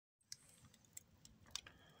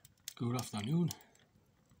Good afternoon.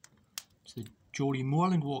 It's the Geordie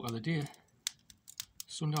moorland walk of the day.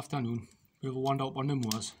 Sunday afternoon. We have a wander up on the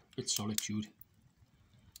moors, bit solitude.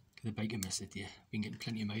 Give the bike a miss today. Been getting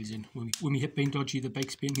plenty of miles in. When my hip been dodgy, the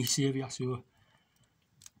bike's been my saviour, so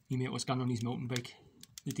my mate was going on his mountain bike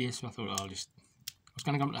the day, so I thought I was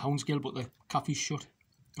going to go to Hounsgill, but the cafe's shut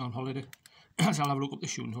on holiday. So I'll have a look up the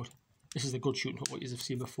shooting hut. This is the good shooting hut, what you've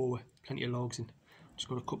seen before, with plenty of logs and just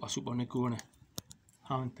got a cup of soup on the go and a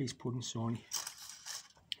ham and peas pudding, Sony.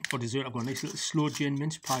 For dessert, I've got a nice little slow Jane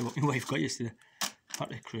mince pie, what my wife got yesterday.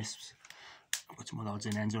 Packet of crisps. I've got some of the odds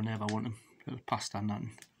and ends on there if I want them. A little pasta and that. And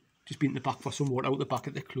just been in the back for some water out the back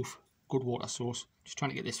at the kloof. Good water source. Just trying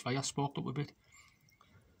to get this fire sparked up a bit.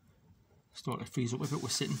 Started to freeze up a bit, we're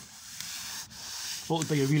sitting. Thought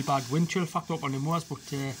it'd be a real bad wind chill factor up on the moors, but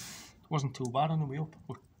it wasn't too bad on the way up.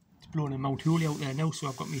 But it's blowing in Mount Hooley out there now, so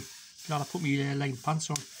I've got me, glad I put my lined pants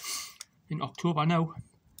on in October now.